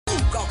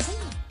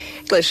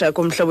Lixesha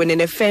kumhlobo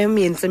FM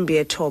yentsimbi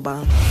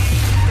yethoba.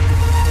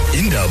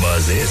 Indaba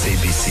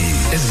ze-SABC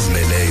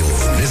ezizimeleyo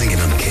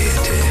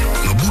nezingenamkhethe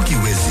nobuki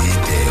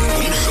wezide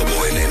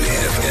kumhlobo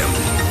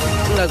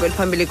FM.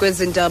 Eliphambili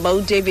kwezi ndaba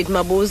uDavid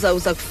Mabuza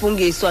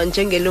uzakufungiswa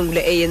njengelungu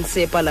le-ANC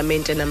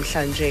ePalamente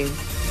namhlanje.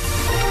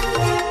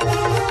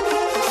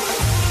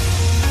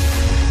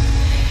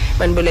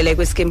 Manibulele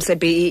kwiskimu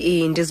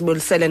se-BEE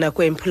ndizibulisele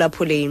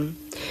nakwemphulaphuli.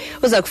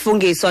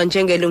 Uzakufungiswa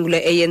njengelungu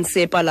le-ANC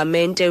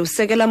ePalamente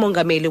usekela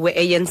Mongameli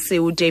we-ANC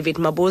uDavid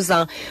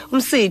Mabuza.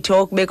 Umsitho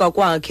wokubekwa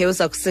kwakhe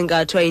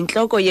uzakusingathwa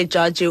yintloko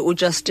yejaji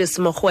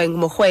uJustice Mogoeng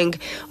Mogoeng.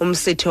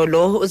 Umsitho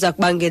lo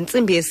uzakuba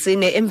ngentsimbi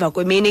yesine emva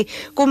kwemini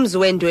kumzi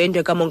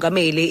weendwendwe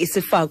kaMongameli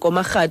Sefako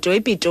Makgatho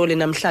ePitoli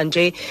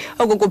namhlanje.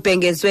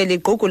 Okukubhengezwe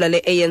liqugula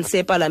le-ANC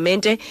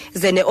ePalamente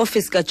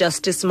zene-ofisi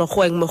kaJustice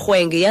Mogoeng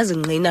Mogoeng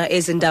yazingqina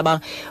ezi ndaba.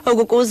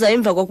 Okukuza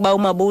emva kokuba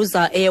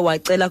uMabuza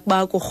wacela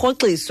kuba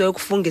kurhoxiswe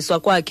ukufungiswa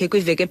kwakhe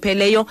kwiveki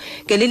epheleyo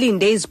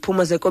ngelilinde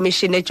iziphumo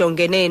zekomishini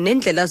ejongene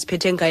nendlela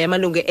aziphethe ngayo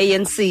amalungu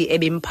e-ANC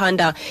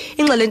ebimphanda.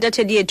 Ingxelo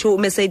entatheli yethu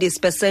uMercedes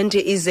Percent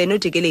ize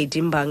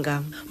noDikeledi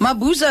Mbanga.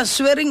 Mabuza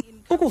swearing.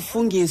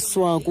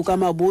 Ukufungiswa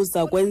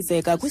kukaMabuza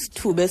kwenzeka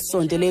kwisithuba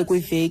esisondele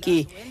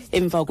kwiveki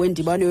emva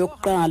kwendibano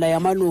yokuqala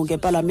yamalungu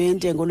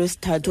ePalamente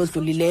ngolwesithathu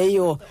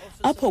odlulileyo,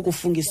 apho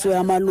kufungiswe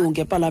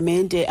amalungu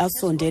ePalamente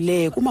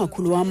asondele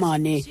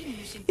ku400.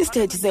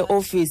 Isithethi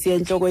se-ofisi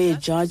yentloko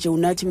yejaji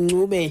uNathi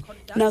Mncube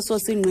naso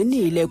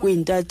singqinile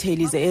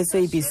kwiintatheli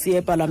ze-SABC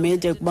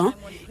ePalamente kuba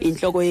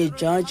intloko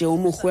yejaji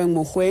uMogoeng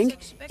Mogoeng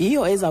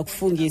yiyo eza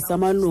kufungisa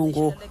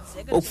amalungu.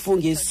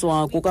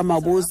 Ukufungiswa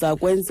kukaMabuza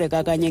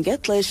kwenzeka kanye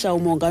ngexesha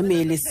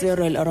uMongameli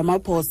Cyril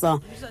Ramaphosa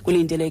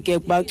kulindeleke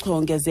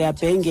kubachongeze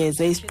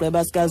abhengeze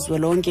isigqeba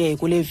sikazwelonke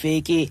kule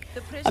veki.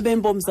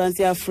 Abempo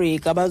Mzantsi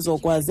Afrika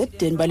bazokwazi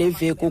ebudeni bale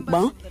veki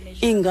ukuba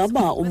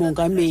ingaba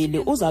uMongameli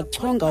uza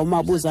kuchonga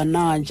uMabuza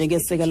na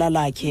njengesekela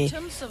lakhe.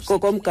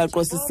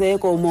 Ngokomgaqo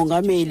siseko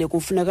uMongameli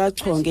kufuneka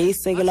achonge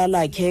isekela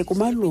lakhe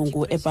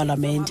kumalungu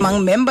ePalamente.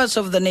 Among members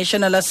of the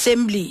National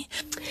Assembly.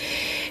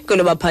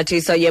 Kulo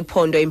baphathisa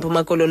yephondo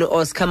impuma koloni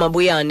Oscar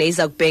Mabuyane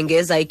iza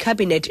kubhengeza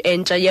icabinet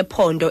entsha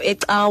yephondo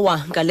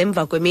ecawa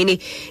ngalemva kwemini.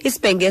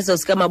 Isibhengezo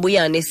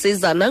sikaMabuyane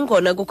siza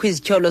nangona kukho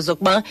izityholo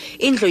zokuba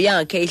indlu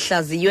yakhe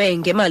ihlaziywe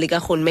ngemali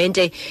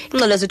karhulumente.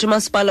 Ingxelo zethu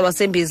umasipala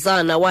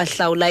wasembizana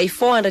wahlawula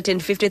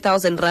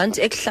i450,000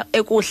 rand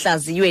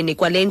ekuhlaziyweni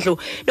kwalendlu.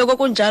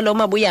 Nokokunjalo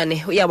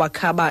uMabuyane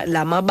uyawakhaba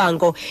la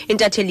mabango.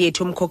 Intatheli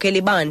yethu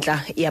umkhokheli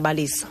bandla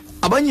iyabalisa.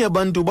 Abanye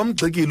abantu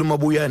bamgxekile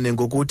uMabuyane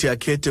ngokuthi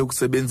akhethe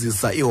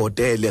ukusebenzisa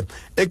ihotele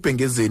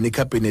ekubhengezeni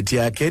ikhabhinethi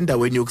yakhe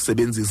endaweni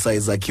yokusebenzisa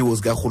izakhiwo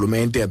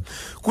zikarhulumente.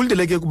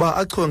 Kulindeleke kuba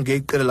achonge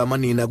iqela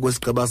lamanina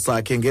kwesigqeba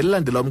sakhe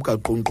ngelilandela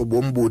umgaqo-nkqubo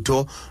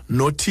wombutho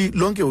nothi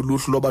lonke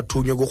uluhlu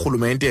lwabathunywa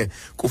kurhulumente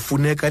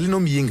kufuneka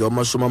linomyinge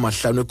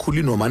wama-50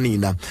 ekhulwini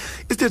wamanina.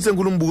 Isithethi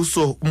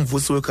senkulu-mbuso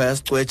umvusi wekhaya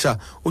sicwetsha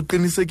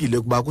uqinisekile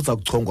ukuba kuza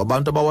kuchongwa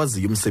abantu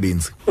abawaziyo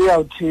umsebenzi.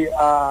 Uyawuthi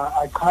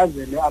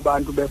achazele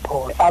abantu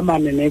bephondo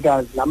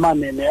amanenekazi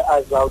namanene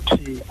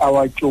azawuthi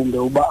awatyumbe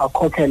uba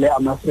akhokhele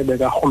amasebe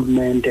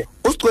karhulumente.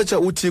 Usicwetsha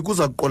uthi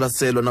kuza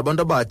kuqolaselwa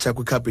nabantu abatsha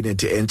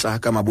kwikhabhinethi entsha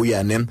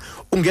kaMabuyane.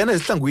 Ungena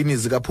ezihlangwini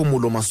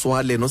zikaPhumulo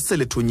Maswale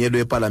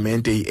noselethunyelwe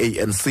ePalamente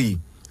i-ANC.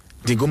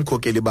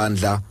 Ndingumkhokheli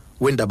bandla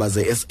weendaba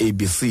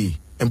ze-SABC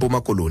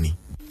eMpuma Koloni.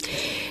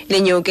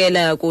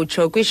 Lenyukela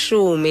kutsho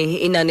kwishumi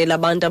inani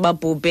labantu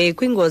ababhubhe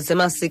kwingozi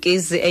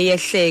emasikizi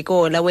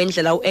eyehleko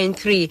lawendlela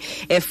u-N3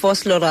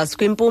 eFosloras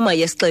kwimpuma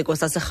yesixeko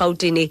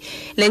saseRhawutini.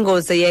 Le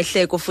ngozi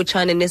yehle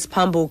kufutshane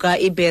nesiphambuka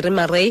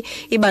iBerry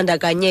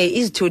ibandakanye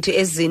izithuthi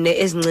ezine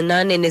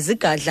ezincinane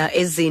nezigadla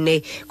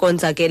ezine.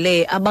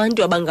 Konzakele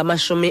abantu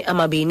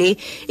abangama-20.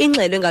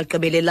 Ingxelo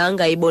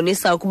engagqibelelanga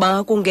ibonisa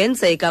ukuba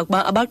kungenzeka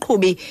ukuba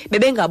abaqhubi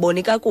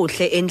bebengaboni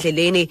kakuhle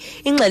endleleni.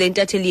 Ingxelo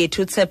entatheli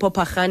yethu Tshepo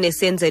Phagane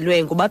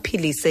siyenzelwe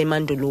baphilise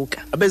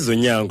emanduluka.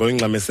 Abezonyango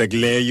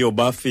ingxamisekileyo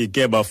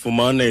bafike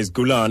bafumana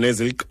izigulane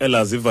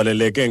eziliqela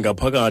zivaleleke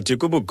ngaphakathi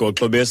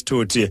kubugoxo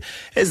besithuthi.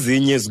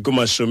 Ezinye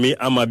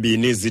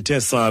zikuma-20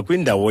 zithe saa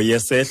kwindawo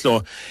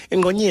yesehlo.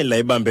 Ingqonyela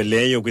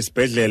ibambeleyo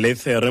kwisibhedlele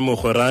iThere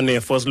Mokgwerane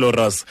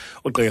eFosloras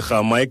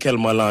ugqirha Michael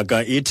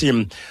Malaka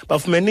ithi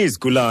bafumene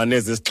izigulane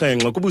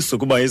ezisixhenxe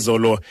kubusuku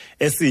bayizolo,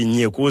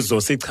 esinye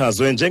kuzo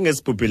sichazwe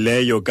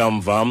njengesibhubhileyo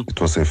kamva.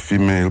 It was a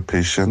female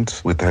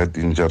patient with head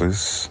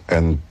injuries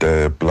and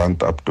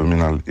blunt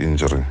abdominal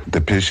injury.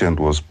 The patient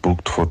was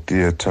booked for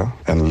theatre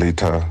and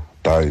later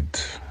died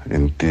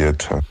in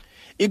theatre.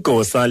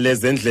 Igosa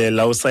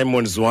lezendlela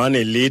uSimon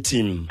Zwane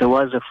lithi there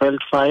was a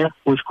failed fire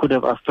which could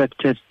have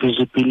affected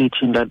visibility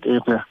in that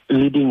area,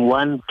 leading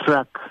one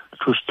truck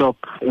to stop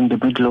in the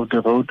middle of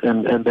the road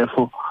and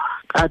therefore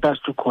others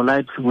to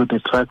collide with the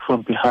truck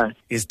from behind.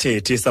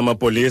 Isithethi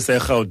samapolisa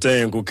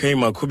eGauteng uKay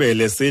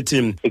Makhubele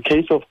sithi a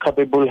case of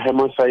culpable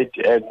homicide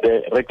and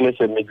reckless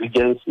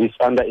negligence is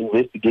under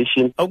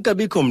investigation.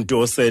 Awukabikho mntu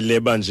osele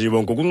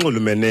banjiwe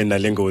ngokunxulumene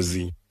nale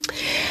ngozi.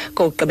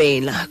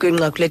 kokugqibela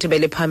kwinqaku lethu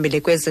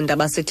beliphambili kwezi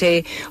ndaba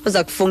sithe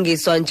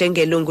uzakufungiswa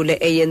njengelungu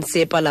le-ANC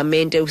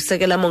ePalamente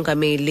usekela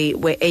Mongameli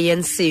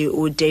we-ANC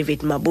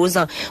uDavid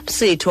Mabuza.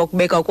 Umsitho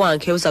wokubekwa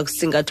kwakhe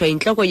uzakusingathwa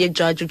yiNtloko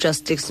yeJaji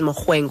uJustice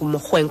Mogoeng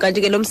Mogoeng.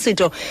 Kanti ke lo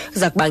msitho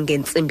uzakuba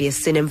ngentsimbi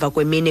yesine emva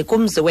kwemini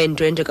kumzi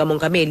weendwendwe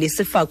kaMongameli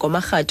Sefako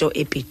Makgatho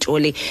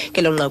ePitoli.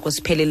 Ke lo nqaku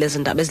siphelile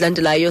izindaba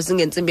ezilandelayo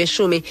zingentsimbi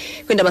yeshumi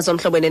kwindaba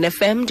zomhlobweni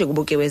FM.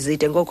 Ndingubukiwe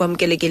zide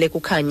ngokwamkelekile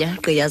kukhanya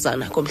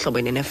gqiyazana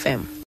komhlobweni FM.